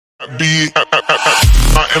I am the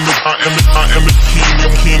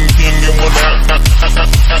king, and one that,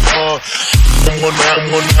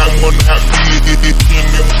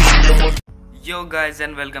 Yo guys,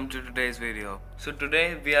 and welcome to today's video. So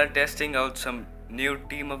today we are testing out some new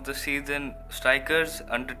team of the season strikers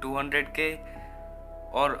under 200k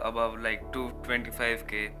or above, like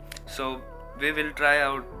 225k. So we will try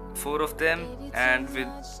out 4 of them and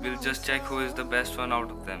we'll just check who is the best one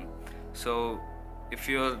out of them. So if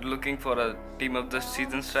you're looking for a team of the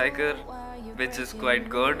season striker which is quite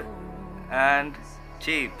good and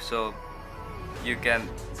cheap, so you can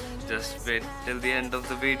just wait till the end of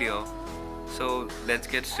the video. So let's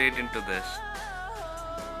get straight into this.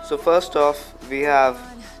 So first off we have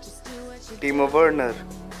Timo Werner,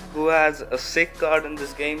 who has a sick card in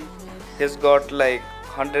this game. He's got like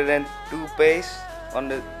 102 pace on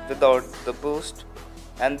the, without the boost,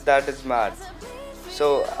 and that is mad.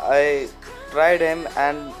 So I tried him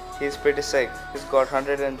and he's pretty sick. He's got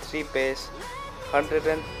 103 pace,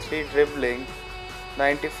 103 dribbling,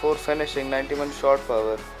 94 finishing, 91 shot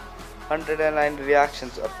power, 109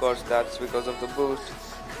 reactions. Of course that's because of the boost,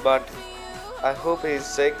 but I hope he's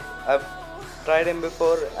sick. I've tried him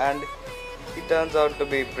before and he turns out to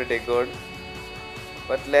be pretty good.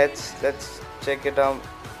 But let's check it out.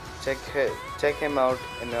 Check him out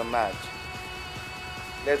in a match.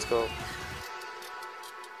 Let's go.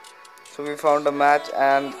 So we found a match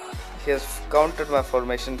and he has countered my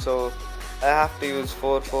formation, so I have to use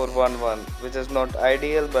 4-4-1-1, which is not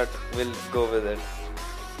ideal, but we'll go with it.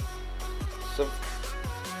 So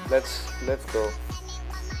let's go.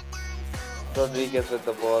 Rodriguez with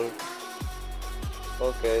the ball.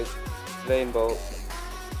 Okay, rainbow.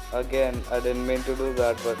 Again, I didn't mean to do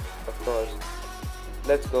that, but of course.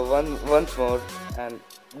 Let's go once more, and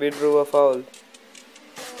we drew a foul.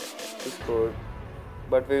 We scored,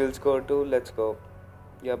 but we will score too. Let's go.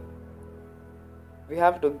 Yep. We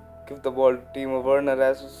have to give the ball to Timo Werner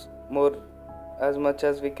as much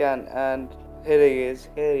as we can, and here he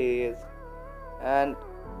is. And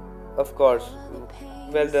of course,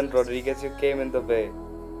 well done, Rodriguez. You came in the way.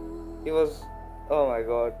 He was, oh my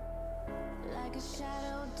god.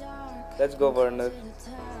 Let's go, Werner.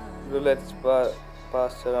 Let's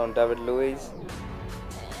pass around David Luiz.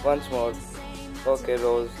 Once more. Okay,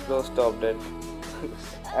 Rose stopped it.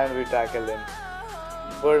 And we tackle him.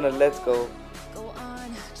 Werner, let's go.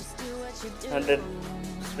 100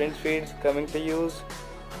 sprint speed coming to use.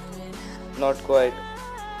 Not quite.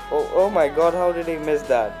 Oh my god, how did he miss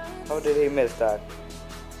that?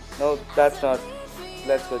 No, that's not.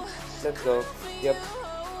 Let's go. Yep.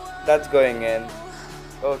 That's going in.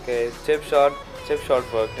 Okay, chip shot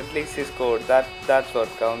worked. At least he scored. That's what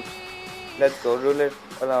counts. Let's go. Rule it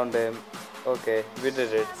around him. Okay, we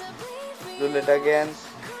did it. Rule it again.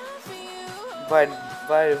 Why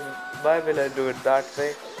will I do it that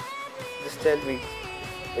way? Just tell me,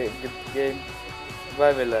 game.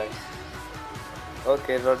 Why will I?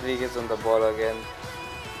 Okay, Rodriguez on the ball again.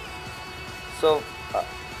 So,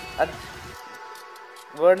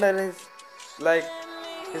 Werner is like,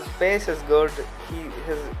 his pace is good.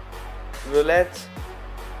 His roulettes,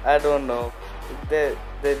 I don't know. They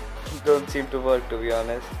don't seem to work, to be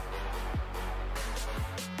honest.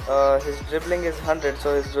 His dribbling is 100,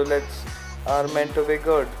 so his roulettes are meant to be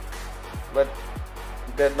good, but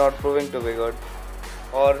they're not proving to be good.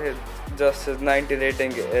 Or his 90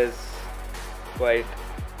 rating is quite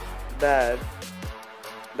bad.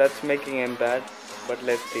 That's making him bad, but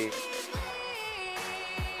let's see.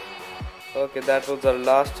 Okay, that was our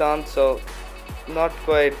last chance, so not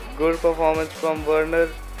quite good performance from Werner.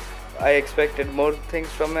 I expected more things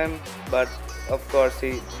from him, but of course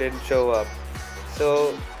he didn't show up.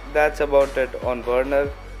 So that's about it on Werner.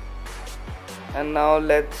 And now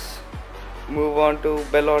let's move on to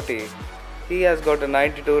Belotti. He has got a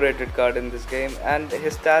 92 rated card in this game and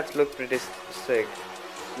his stats look pretty sick.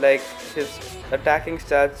 Like, his attacking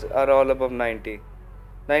stats are all above 90.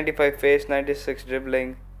 95 pace, 96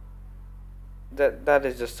 dribbling. That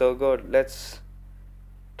is just so good. Let's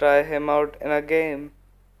try him out in a game,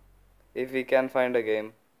 if we can find a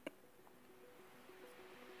game.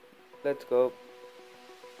 Let's go.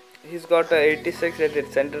 He's got a 86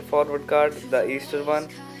 rated center forward card, the Easter one,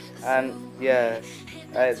 and yeah,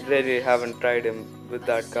 I really haven't tried him with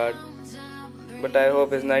that card, but I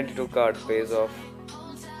hope his 92 card pays off.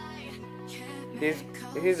 He's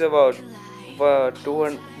about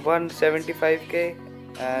 175k,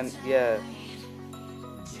 and yeah,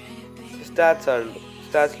 his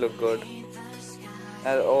stats look good.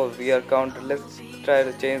 And oh, we are counter. Let's try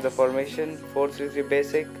to change the formation. 4-3-3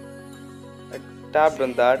 basic. I tapped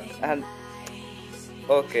on that, and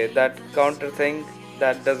okay, that counter thing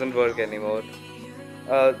that doesn't work anymore.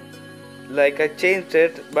 Uh, like I changed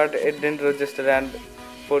it, but it didn't register, and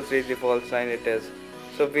 433 false 9 it is.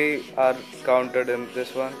 So we are counted in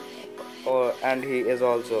this one, and he is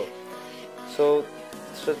also. So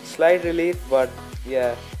slight relief, but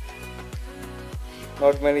yeah,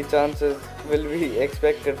 not many chances will be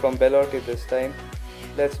expected from Belotti this time.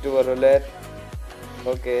 Let's do a roulette.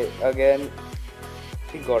 Okay, again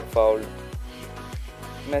he got fouled.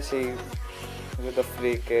 Messi with a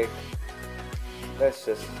free kick. Let's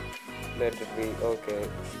just let it be. Okay,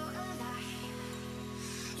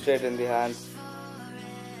 straight in the hands.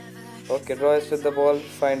 Okay, Royce with the ball.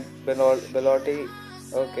 Find Belotti.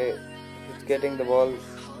 Okay, he's getting the ball.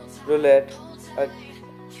 Roulette.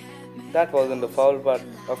 That wasn't a foul, but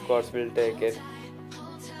of course we'll take it.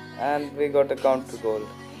 And we got a counter goal.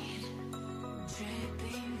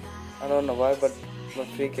 I don't know why, but my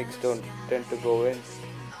free kicks don't tend to go in.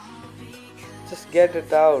 Just get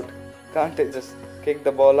it out. Can't I just kick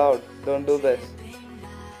the ball out? Don't do this.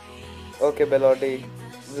 Okay, Belotti.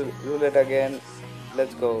 Roulette again.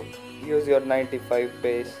 Let's go. Use your 95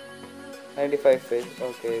 pace. 95 pace.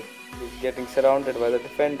 Okay. He's getting surrounded by the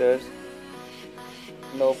defenders.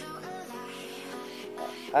 Nope.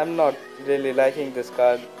 I'm not really liking this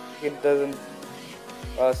card. It doesn't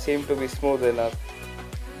seem to be smooth enough.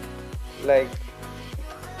 Like,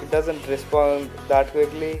 it doesn't respond that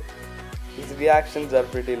quickly. His reactions are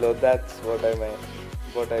pretty low. That's what I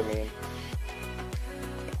mean.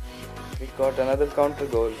 We got another counter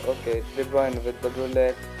goal. Okay, De Bruyne with the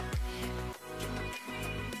roulette.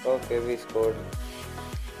 Okay, we scored.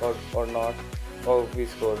 Or not. Oh, we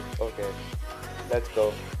scored. Okay, let's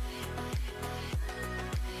go.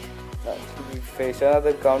 We face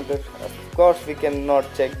another counter. Of course, we cannot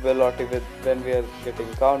check Belotti when we are getting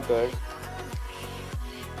countered.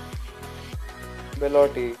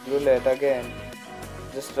 Belotti, roulette again.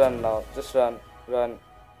 Just run now. Just run.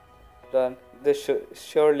 This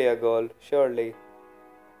surely a goal. Surely.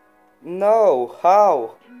 No.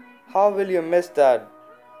 How? How will you miss that?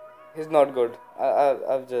 He's not good.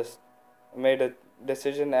 I've just made a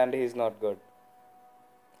decision, and he's not good.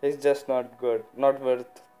 He's just not good. Not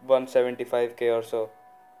worth 175k or so.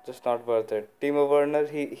 Just not worth it. Timo Werner,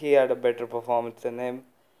 he had a better performance than him.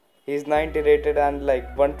 He's 90 rated and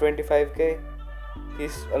like 125k.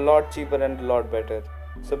 He's a lot cheaper and a lot better.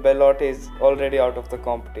 So Belotti is already out of the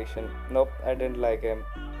competition. Nope, I didn't like him.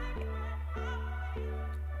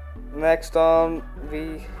 Next on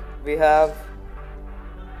we have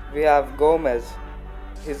Gomez.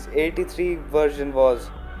 His 83 version was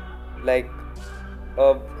like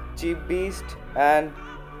a cheap beast, and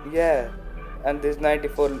yeah, and this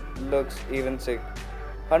 94 looks even sick.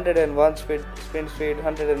 101 sprint speed,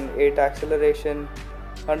 108 acceleration,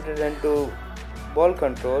 102 ball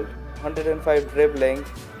control, 105 dribbling,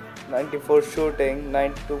 94 shooting,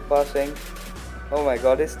 92 passing. Oh my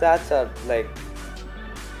god, his stats are like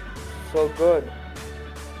so good.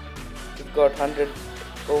 He's got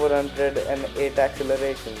over 108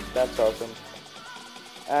 acceleration. That's awesome.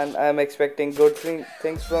 And I'm expecting good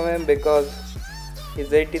things from him because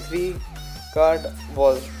his 83 card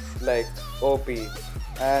was like OP.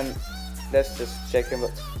 And let's just check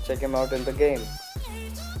him out in the game.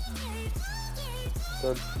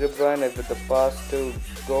 So De Bruyne with the pass to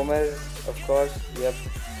Gomez, of course. Yep.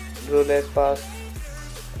 Roulette pass.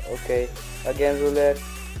 Okay. Again roulette.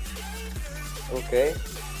 Okay.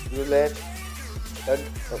 Roulette.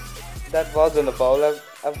 That wasn't a foul.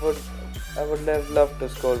 I would have loved to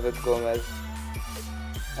score with Gomez.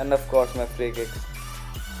 And of course my free kicks.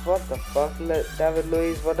 What the fuck? David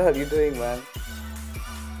Luiz, what are you doing, man?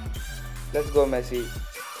 Let's go, Messi.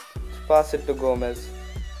 Pass it to Gomez.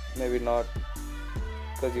 Maybe not,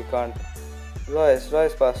 because you can't. Royce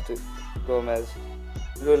pass to Gomez.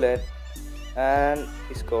 Roulette. And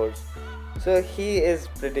he scores. So he is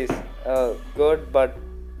pretty good, but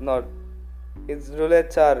not. His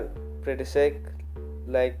roulettes are pretty sick,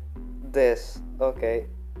 like this. Okay,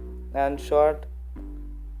 and short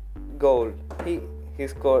goal. He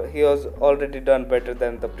scored. He was already done better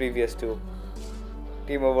than the previous two,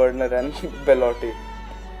 Timo Werner and Belotti.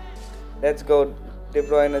 Let's go. De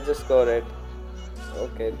Bruyne just score it.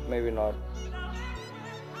 Okay, maybe not.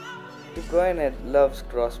 De Bruyne loves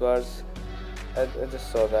crossbars. I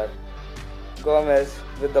just saw that. Gomez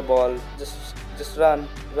with the ball. Just run,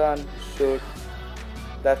 shoot.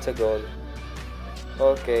 That's a goal.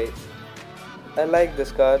 Okay. I like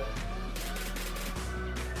this card.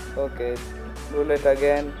 Okay. Roulette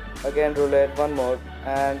again. Again roulette. One more.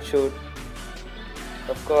 And shoot.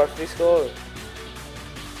 Of course we score.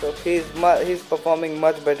 So he's performing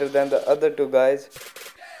much better than the other two guys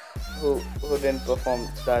who didn't perform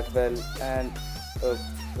that well, and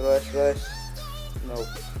Rush, no.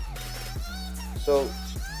 So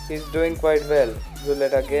he's doing quite well.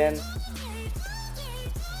 Roulette again.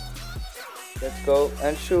 Let's go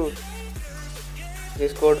and shoot. He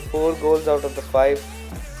scored 4 goals out of the 5,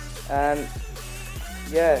 and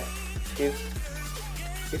yeah, he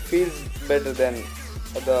feels better than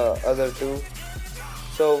the other two.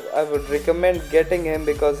 So I would recommend getting him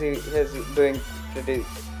because he is doing pretty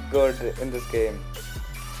good in this game.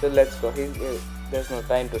 So let's go. There's no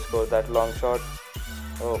time to score that long shot.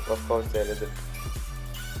 Oh, of course there isn't.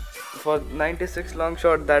 For 96 long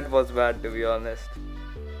shot, that was bad, to be honest.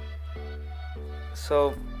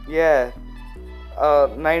 So yeah,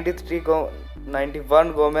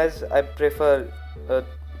 91 Gomez. I prefer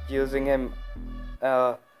using him.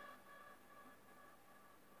 I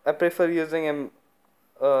prefer using him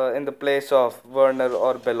in the place of Werner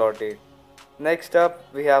or Belotti. Next up,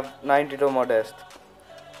 we have 92 Modest.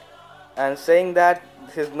 And saying that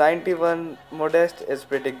his 91 Modest is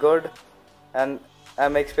pretty good, and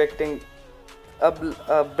I'm expecting a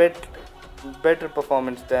bit better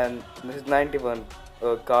performance than his 91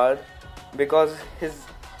 card, because his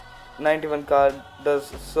 91 card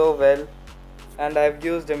does so well, and I've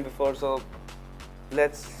used him before, so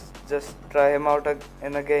let's just try him out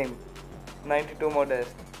in a game. 92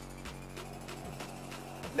 Modest.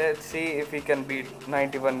 Let's see if he can beat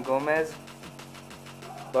 91 Gomez,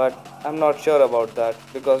 but I'm not sure about that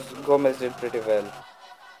because Gomez did pretty well.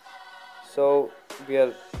 So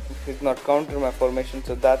he's not countering my formation,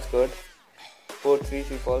 so that's good.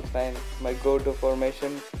 4-3-3 false 9, my go-to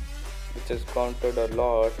formation, which is countered a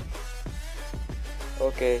lot.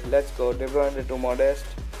 Okay, let's go. De Bruyne to Modest.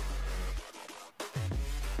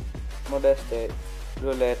 Modeste,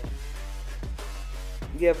 roulette.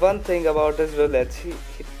 Yeah, one thing about his roulettes,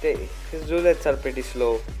 his roulettes are pretty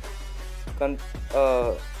slow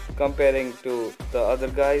comparing to the other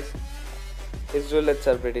guys. His roulettes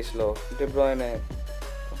are pretty slow. De Bruyne,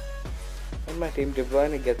 in my team, De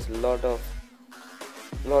Bruyne gets a lot of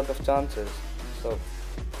chances. So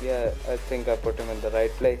yeah, I think I put him in the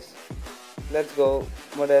right place. Let's go.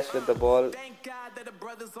 Modest with the ball.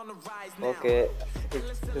 Okay,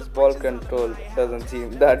 his ball control doesn't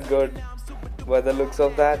seem that good by the looks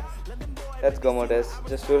of that. Let's go Modest.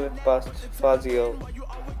 Just roll it past Fazio.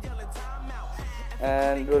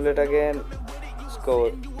 And roll it again.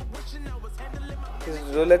 Score. His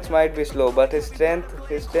roulettes might be slow, but his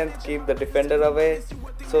strength keep the defender away.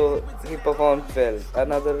 So he performed well.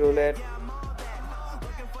 Another roulette.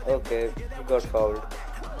 Okay, he got fouled.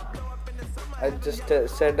 I just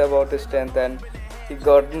said about his strength, and he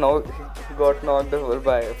got knocked over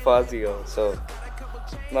by Fazio. So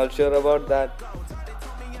not sure about that.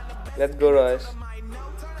 Let's go Royce.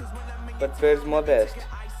 But where's Modest?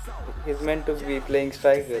 He's meant to be playing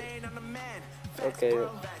striker. Okay,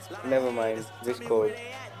 never mind. We scored.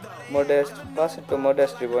 Modest, pass it to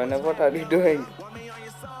Modest. Riboyna, what are you doing?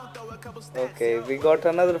 Okay, we got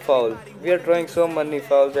another foul. We are throwing so many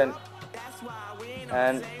fouls and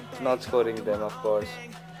not scoring them, of course.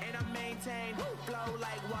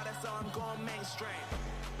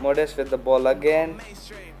 Modest with the ball again.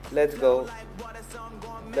 Let's go.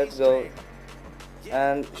 Let's go.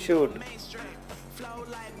 And shoot.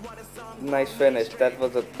 Nice finish. That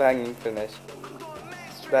was a banging finish.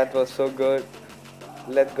 That was so good.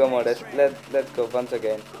 Let's go Modest. Let's go once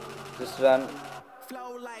again. Just run.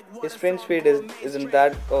 His sprint speed isn't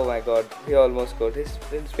that. Oh my god, he almost scored. His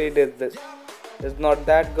sprint speed is not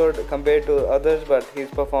that good compared to others, but he's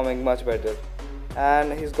performing much better.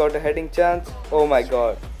 And he's got a heading chance. Oh my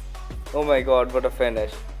god, what a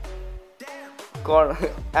finish.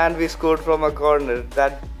 And we scored from a corner.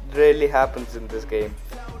 That rarely happens in this game.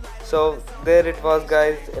 So there it was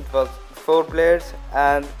guys. It was 4 players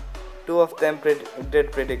and 2 of them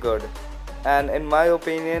did pretty good. And in my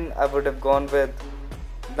opinion, I would have gone with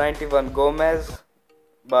 91 Gomez,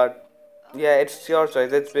 but yeah, it's your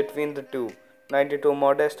choice. It's between the two, 92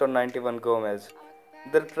 Modest or 91 Gomez.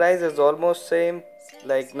 The price is almost same,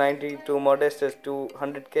 like 92 Modest is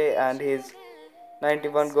 200k and his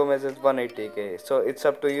 91 Gomez is 180k. So it's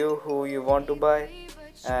up to you who you want to buy,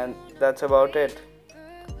 and that's about it.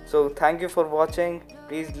 So thank you for watching.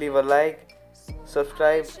 Please leave a like,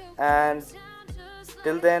 subscribe, and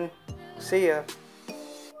till then, see ya.